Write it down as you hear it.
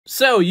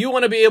So, you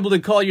want to be able to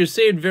call your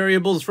saved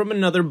variables from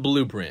another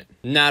blueprint.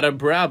 Not a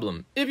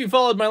problem. If you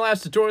followed my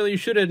last tutorial, you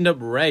should end up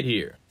right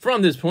here.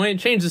 From this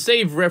point, change the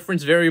save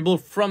reference variable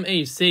from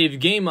a save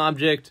game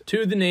object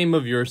to the name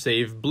of your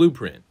save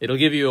blueprint. It'll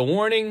give you a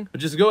warning,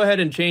 but just go ahead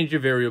and change your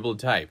variable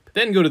type.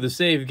 Then go to the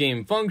save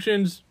game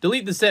functions,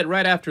 delete the set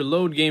right after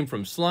load game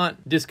from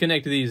slot,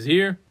 disconnect these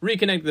here,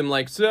 reconnect them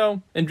like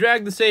so, and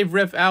drag the save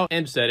ref out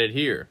and set it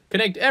here.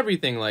 Connect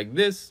everything like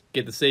this,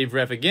 get the save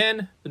ref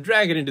again,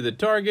 drag it into the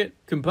target,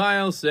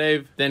 compile,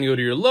 save, then go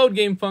to your load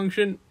game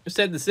function,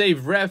 set the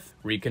save ref,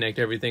 reconnect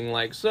everything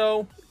like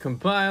so,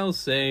 compile,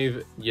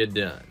 save, you're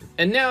done.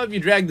 And now if you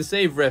drag the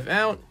save ref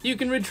out, you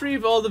can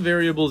retrieve all the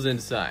variables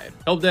inside.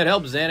 Hope that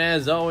helps, and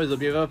as always,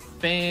 hope you have a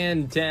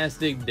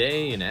fantastic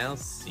day, and I'll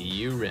see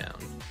you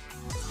around.